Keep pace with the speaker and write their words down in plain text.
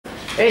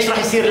ايش راح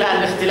يصير الان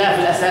الاختلاف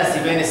الاساسي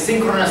بين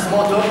السينكرونس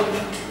موتور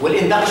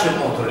والاندكشن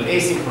موتور الاي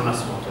سينكرونس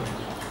موتور؟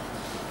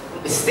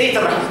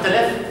 الستيتر راح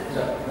يختلف؟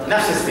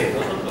 نفس الستيتر.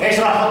 ايش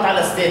راح احط على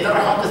الستيتر؟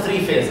 راح احط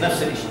 3 فيز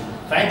نفس الشيء،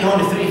 فعندي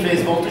هون 3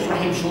 فيز فولتج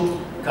راح يمشوا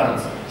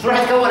كرنتس. شو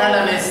راح يتكون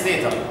هلا من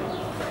الستيتر؟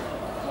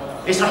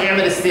 ايش راح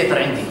يعمل الستيتر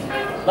عندي؟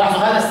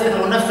 لاحظوا هذا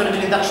الستيتر ونفسه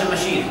للاندكشن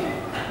ماشين،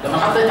 لما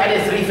حطيت عليه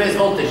 3 فيز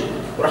فولتج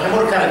وراح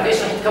يمر كرنت،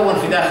 ايش راح يتكون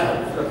في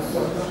داخله؟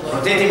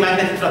 روتيتنج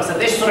ماجنتيك فلكس.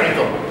 قديش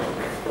سرعته؟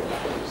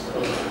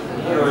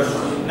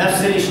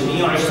 نفس الشيء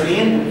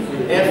 120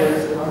 اف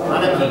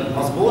على بي،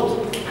 مضبوط؟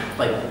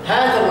 طيب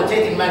هذا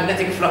الروتيتنج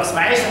ماجنتيك فلكس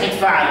مع ايش راح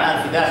يتفاعل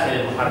الان في داخل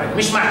المحرك؟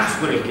 مش مع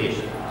سكويرل كيج،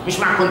 مش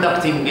مع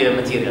كوندكتنج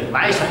ماتيريال،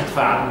 مع ايش راح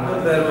يتفاعل؟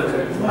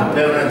 مع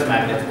بيرمننت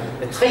ماجنت.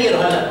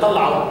 تخيلوا هلا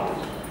طلعوا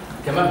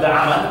كمبدا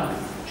عمل،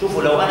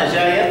 شوفوا لو انا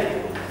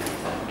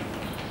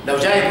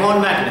جايب هون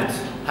ماجنت،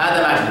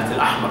 هذا ماجنت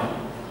الاحمر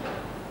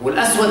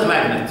والاسود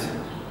ماجنت،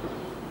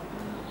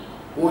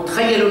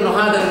 وتخيلوا انه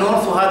هذا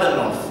النورث وهذا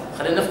النورث،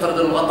 خلينا نفترض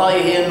انه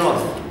الغطايه هي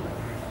النورث،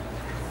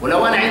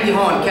 ولو انا عندي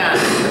هون كان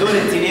هذول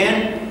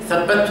الاثنين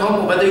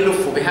ثبتهم وبدأوا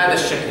يلفوا بهذا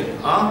الشكل،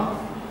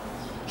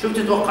 شو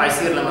بتتوقع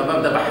يصير لما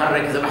ببدا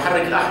بحرك؟ اذا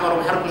بحرك الاحمر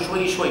وبحركه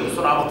شوي شوي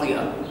بسرعه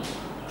بطيئه،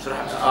 مش رح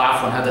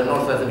عفوا هذا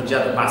النورث هذا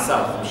بيتجاذب مع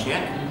الساوث، مش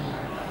هيك؟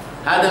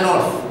 هذا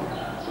نورث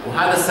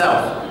وهذا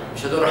ساوث،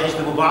 مش هذول رح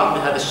يجذبوا بعض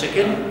بهذا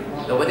الشكل؟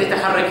 لو بديت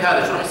احرك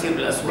هذا شو رح يصير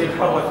بالاسود؟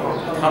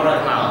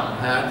 يتحرك معه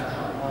هذا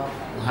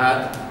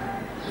وهذا.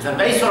 اذا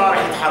باي سرعه رح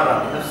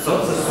يتحرك؟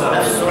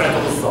 نفس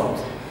سرعته بالضبط.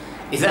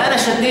 اذا انا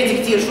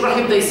شديت كثير شو رح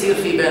يبدا يصير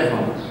في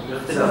بينهم؟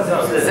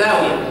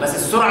 زاويه، بس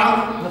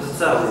السرعه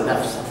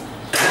نفسها.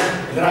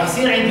 اللي راح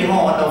يصير عندي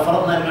هون لو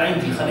فرضنا انه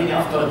عندي، خليني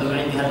افترض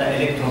انه عندي هلا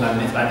الكترو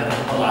ماجنت، بعدين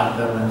رح اطلع على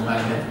البيرمننت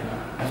ماجنت،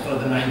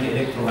 افترض انه عندي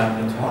الكترو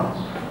ماجنت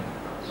هون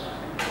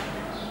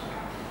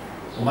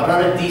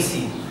ومررت دي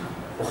سي،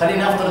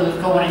 وخليني افترض انه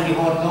تكون عندي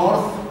هون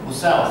نورث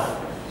وساوث،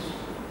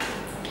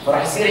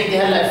 فراح يصير عندي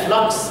هلا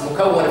فلكس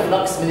مكون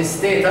فلكس من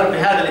ستيتر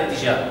بهذا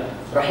الاتجاه،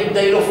 راح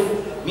يبدا يلف،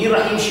 مين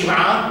راح يمشي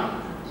معاه؟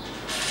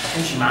 راح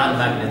يمشي معاه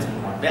الماجنت.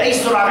 بأي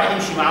سرعة راح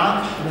يمشي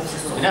معاه؟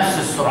 بنفس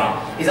السرعة.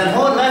 إذا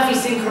هون ما في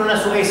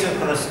سينكرونس وأي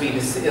سينكرونس سبيد،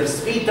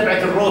 السبيد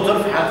تبعت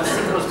الروتور في حالة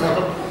السينكرونس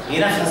موتور هي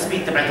نفس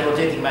السبيد تبعت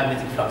الروتيتنج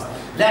ماجنتيك فلكس،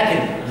 لكن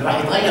اللي راح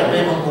يتغير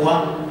بينهم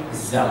هو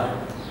الزاوية.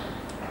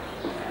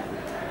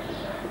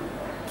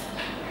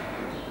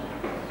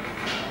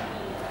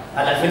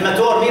 هلا في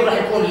الماتور مين راح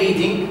يكون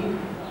ليدنج؟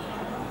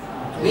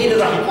 مين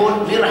راح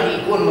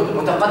يكون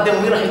متقدم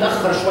ومين راح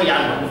يتأخر شوي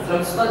عنه؟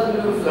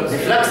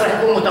 الفلكس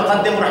راح يكون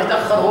متقدم وراح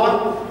يتأخر هو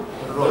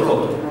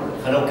الروتور.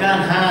 فلو كان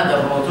هذا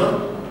الروتور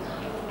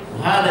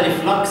وهذا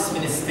الفلكس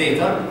من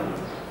الستيتر،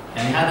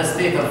 يعني هذا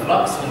ستيتر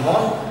فلكس من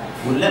هون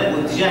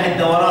واتجاه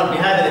الدوران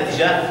بهذا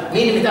الاتجاه،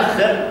 مين اللي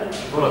متأخر؟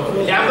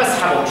 اللي عم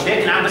بسحبه، مش هيك؟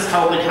 اللي عم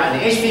بسحبه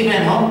بالحالة، ايش في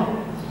بينهم؟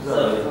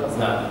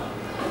 زاوية.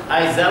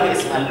 هاي الزاوية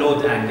اسمها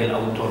اللود انجل او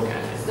التورك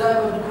انجل. دائما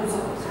بتكون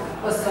صفر،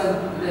 بس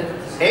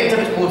امتى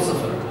بتكون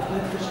صفر؟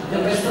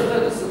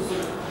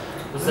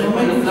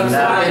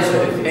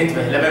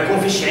 انتبه، لما يكون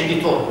فيش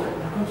عندي تورك،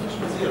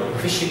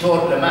 فيش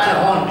تورك، لما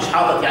انا هون مش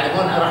حاطط، يعني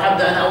هون راح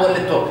ابدا انا اول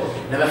للتورك،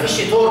 لما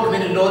فيش تورك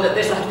من اللود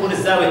قديش راح تكون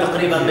الزاويه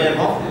تقريبا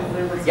بينهم؟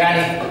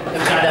 يعني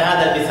ارجع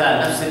لهذا المثال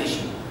نفس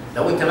الشيء،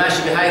 لو انت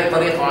ماشي بهاي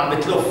الطريقه وعم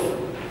بتلف،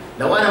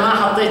 لو انا ما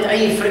حطيت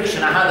اي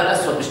فريكشن على هذا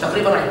الاسود مش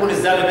تقريبا راح يكون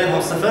الزاويه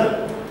بينهم صفر؟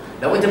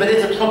 لو انت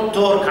بديت تحط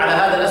تورك على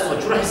هذا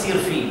الاسود شو راح يصير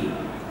فيه؟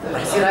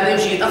 راح يصير هذا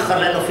يمشي يتاخر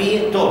لانه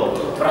فيه تورك،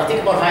 فراح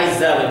تكبر هاي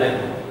الزاويه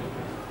بينهم،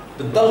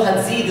 بتضلها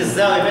تزيد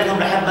الزاويه بينهم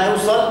لحد ما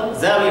يوصل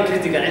زاويه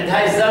كريتيكال، عند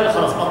هاي الزاويه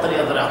خلص بطل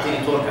يقدر يعطيني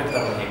تورك اكثر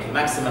من هيك،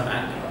 ماكسيمم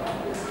انجل.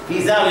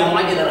 في زاويه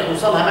معينه رح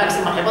يوصلها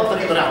ماكسيمم رح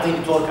يبطل يقدر يعطيني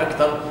تورك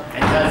اكثر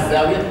عند هاي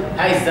الزاويه،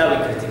 هاي الزاويه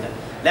كريتيكال.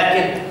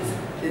 لكن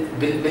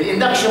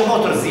بالاندكشن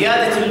موتور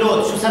زياده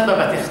اللود شو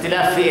سببت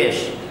اختلاف في ايش؟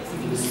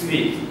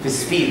 في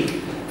السبيد.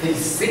 في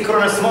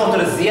السينكرونس موتور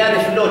الزياده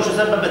في اللود شو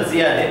سببت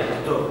زياده؟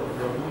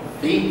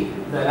 في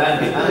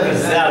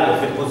الزاويه،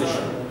 في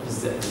البوزيشن،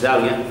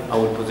 الزاويه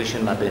او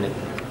البوزيشن ما بين